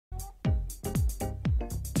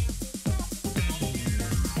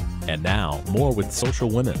And now, more with Social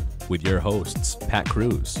Women, with your hosts, Pat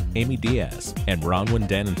Cruz, Amy Diaz, and Bronwyn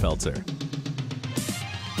Dannenfelser.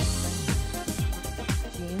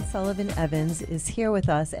 Jeanne Sullivan Evans is here with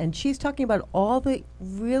us, and she's talking about all the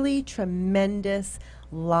really tremendous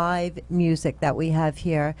live music that we have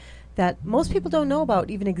here that most people don't know about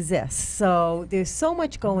even exists. So there's so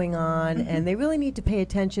much going on, and they really need to pay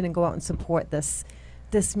attention and go out and support this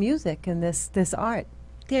music and this art.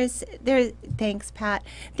 Thanks, Pat.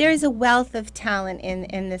 There's a wealth of talent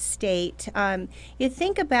in the state. You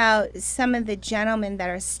think about some of the gentlemen that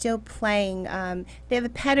are still playing. They have a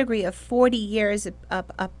pedigree of 40 years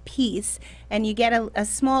a piece, and you get a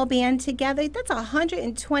small band together. That's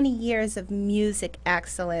 120 years of music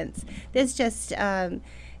excellence. There's just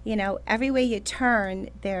everywhere you turn,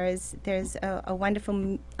 there's a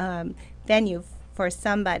wonderful venue for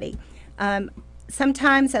somebody.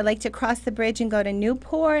 Sometimes I like to cross the bridge and go to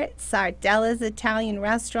Newport. Sardella's Italian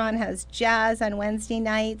restaurant has jazz on Wednesday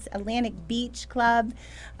nights. Atlantic Beach Club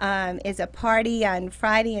is a party on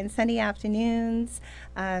Friday and Sunday afternoons.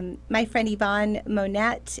 My friend Yvonne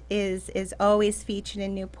Monette is always featured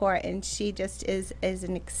in Newport, and she just is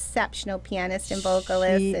an exceptional pianist and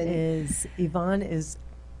vocalist. Yvonne is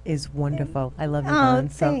wonderful. I love Yvonne.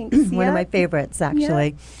 Thanks. One of my favorites,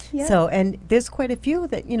 actually. Yep. So, and there's quite a few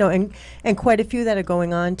that, and quite a few that are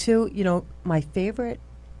going on too. My favorite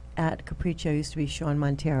at Capriccio used to be Sean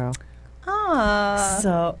Montero. Oh.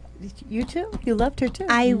 So, you too? You loved her too?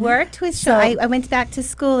 I worked with Sean. I went back to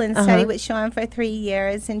school and studied with Sean for 3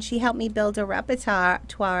 years, and she helped me build a repertoire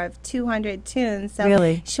of 200 tunes. So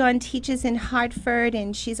really? Sean teaches in Hartford,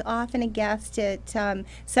 and she's often a guest at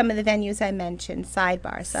some of the venues I mentioned,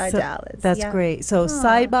 Sidebar, Sardella's. That's great. So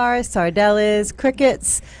Sidebar, Sardella's,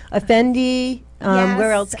 Crickets, Effendi.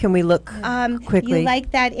 Where else can we look quickly? You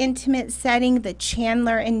like that intimate setting. The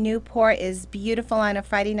Chandler in Newport is beautiful on a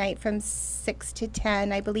Friday night from 6 to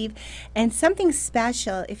 10, I believe. And something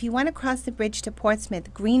special, if you want to cross the bridge to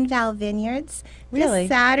Portsmouth, Greenvale Vineyards. Really? This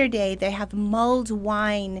Saturday, they have mulled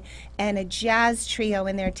wine and a jazz trio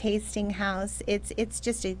in their tasting house. It's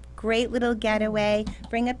just a great little getaway.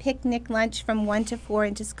 Bring a picnic lunch from 1 to 4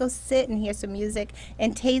 and just go sit and hear some music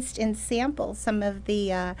and taste and sample some of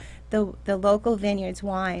the local vineyards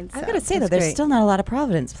wines. I've got to say, though, there's still not a lot of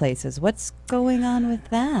Providence places. What's going on with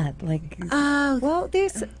that? Well, we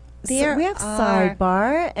have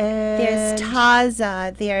Sidebar, and there's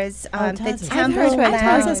Taza. There's the Taza. Temple I've heard Lounge.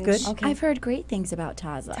 Taza's good. Okay. I've heard great things about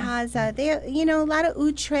Taza. There, a lot of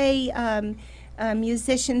outre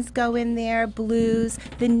musicians go in there, blues.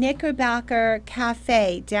 The Knickerbocker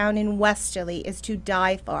Cafe down in Westerly is to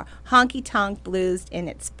die for. Honky-tonk blues in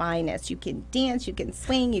its finest. You can dance, you can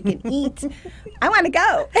swing, you can eat. I want to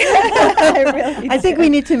go. I think we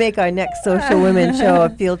need to make our next Social Women show a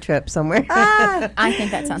field trip somewhere. I think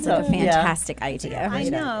that sounds like a fantastic idea. I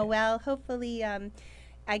know. Well, hopefully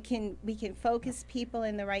we can focus people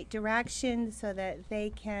in the right direction so that they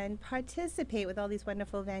can participate with all these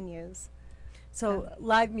wonderful venues. So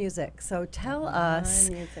live music. So tell us.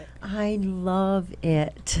 Live music. I love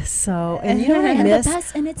it. So, and you know what I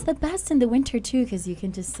miss? And it's the best in the winter too, because you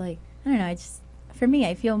can just for me,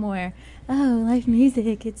 I feel more, live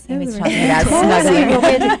music. It's so romantic.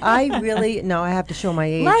 I have to show my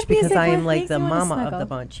age live because I am makes like the me wanna mama of snuggle. the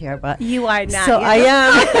bunch here. But You are not. so I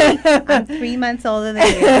am. I'm 3 months older than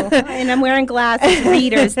you, and I'm wearing glasses.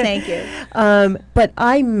 Readers, thank you. But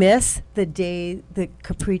I miss the day the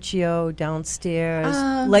Capriccio downstairs,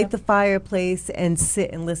 light the fireplace and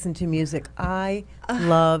sit and listen to music. I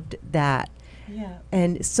loved that. Yeah.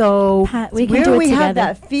 And so Pat, we can where do it we have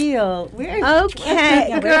together. that feel.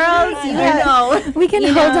 Okay, girls, you know. We can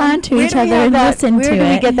hold on to each other and listen to it. Where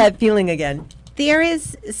do we get that feeling again? There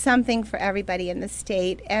is something for everybody in the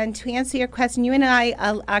state. And to answer your question, you and I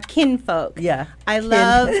are kinfolk. Yeah. I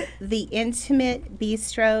love the intimate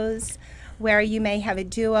bistros where you may have a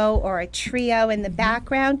duo or a trio in the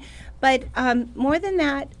background. But more than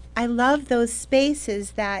that, I love those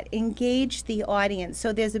spaces that engage the audience.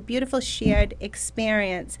 So there's a beautiful shared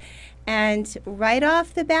experience. And right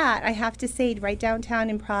off the bat, I have to say, right downtown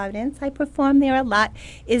in Providence, I perform there a lot,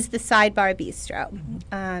 is the Sidebar Bistro.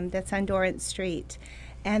 That's on Dorrance Street.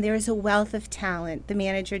 And there is a wealth of talent. The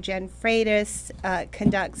manager, Jen Freitas,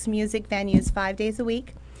 conducts music venues 5 days a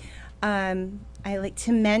week. I like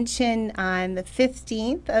to mention on the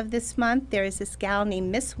 15th of this month, there is this gal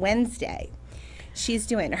named Miss Wednesday. She's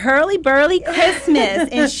doing hurly-burly Christmas,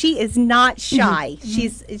 and she is not shy.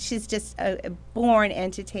 She's just a born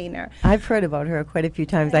entertainer. I've heard about her quite a few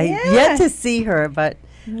times. I yet to see her, but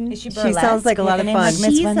Is she She sounds burlesque? like a lot of Like a name fun. like Miss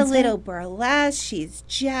She's a Wednesday? little burlesque. She's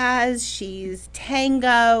jazz. She's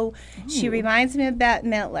tango. She reminds me of Bette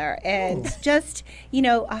Midler. And just,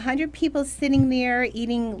 100 people sitting there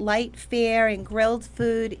eating light fare and grilled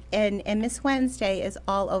food. And Miss Wednesday is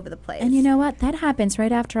all over the place. And you know what? That happens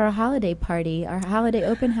right after our holiday party, our holiday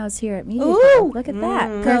open house here at Media Ooh. Club. Look at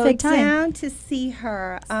that. Perfect Go time. down to see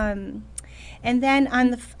her. And then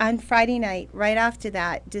on Friday night, right after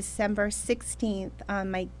that, December 16th,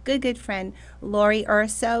 my good friend Lori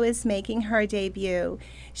Urso is making her debut.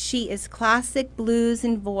 She is classic blues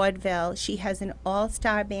and vaudeville. She has an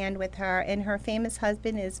all-star band with her, and her famous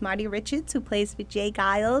husband is Marty Richards, who plays with Jay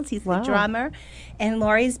Giles. He's the drummer. And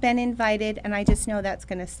Lori's been invited, and I just know that's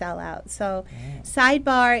going to sell out. So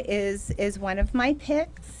Sidebar is one of my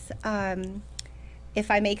picks. If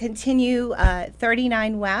I may continue,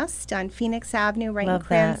 39 West on Phoenix Avenue, right Love in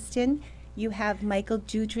that. Cranston. You have Michael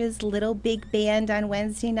Judra's Little Big Band on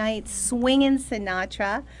Wednesday night, swinging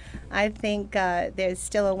Sinatra. I think there's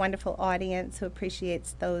still a wonderful audience who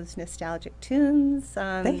appreciates those nostalgic tunes.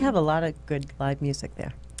 They have a lot of good live music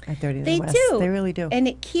there at 39 They West. do. They really do. And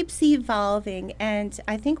it keeps evolving. And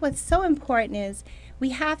I think what's so important is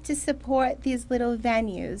we have to support these little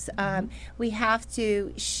venues. We have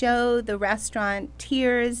to show the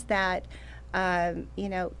restaurateurs that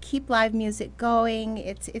keep live music going.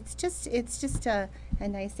 It's just a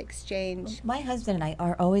nice exchange. My husband and I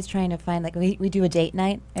are always trying to find, like, we do a date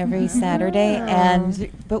night every Saturday,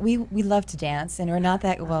 but we love to dance, and we're not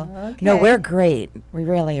that, well, no, we're great. We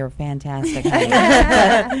really are fantastic.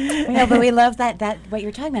 but we love that what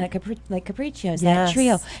you're talking about, like Capriccios, that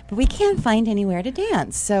trio, but we can't find anywhere to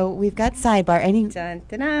dance. So we've got Sidebar. Dun,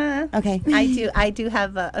 dun, dun. Okay. I do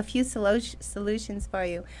have a few solutions for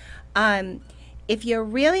you. If you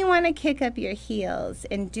really want to kick up your heels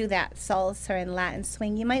and do that salsa and Latin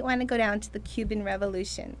swing, you might want to go down to the Cuban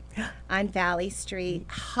Revolution on Valley Street.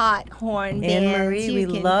 Hot horn bands. Anne-Marie, You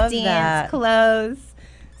we can love dance that. close.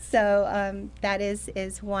 So that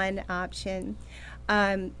is one option.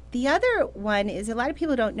 The other one is, a lot of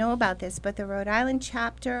people don't know about this, but the Rhode Island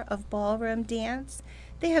chapter of Ballroom Dance,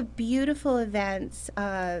 they have beautiful events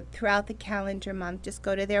throughout the calendar month. Just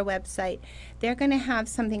go to their website. They're going to have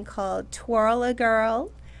something called Twirl a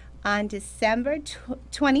Girl on December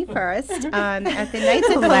 21st at the Knights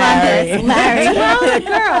of Columbus. Twirl a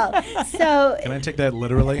Girl. So Can I take that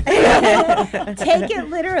literally? take it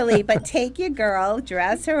literally, but take your girl,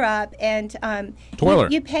 dress her up, and Twirl her.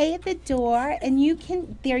 you pay at the door, and you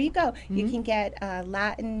can, there you go. You can get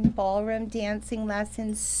Latin ballroom dancing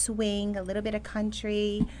lessons, swing, a little bit of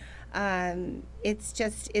country. They're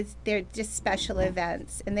just special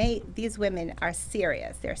events, and these women are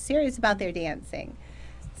serious. They're serious about their dancing.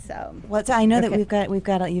 So Well, so I know that you've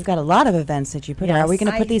got a lot of events that you put on. Are we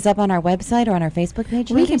going to put these up on our website or on our Facebook page?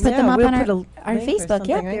 We can put them up we'll on put our a link or Facebook.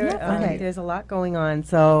 Yeah, something right there. yeah. Okay, there's a lot going on.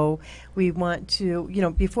 So we want to,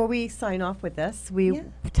 before we sign off with this,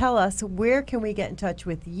 tell us, where can we get in touch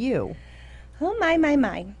with you? oh my.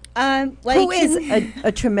 Who is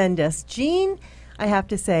a tremendous, Jeanne, I have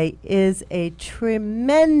to say, is a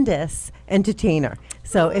tremendous entertainer.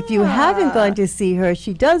 So if you haven't gone to see her,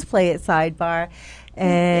 she does play at Sidebar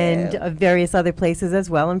and various other places as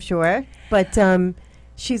well, I'm sure. But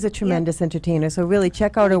she's a tremendous entertainer. So really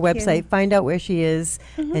check out her website, find out where she is,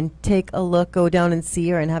 and take a look, go down and see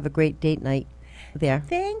her, and have a great date night there.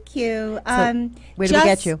 Thank you. Where do we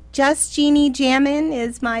get you? Just Jeannie Jammin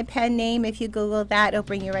is my pen name. If you Google that, it'll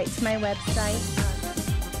bring you right to my website.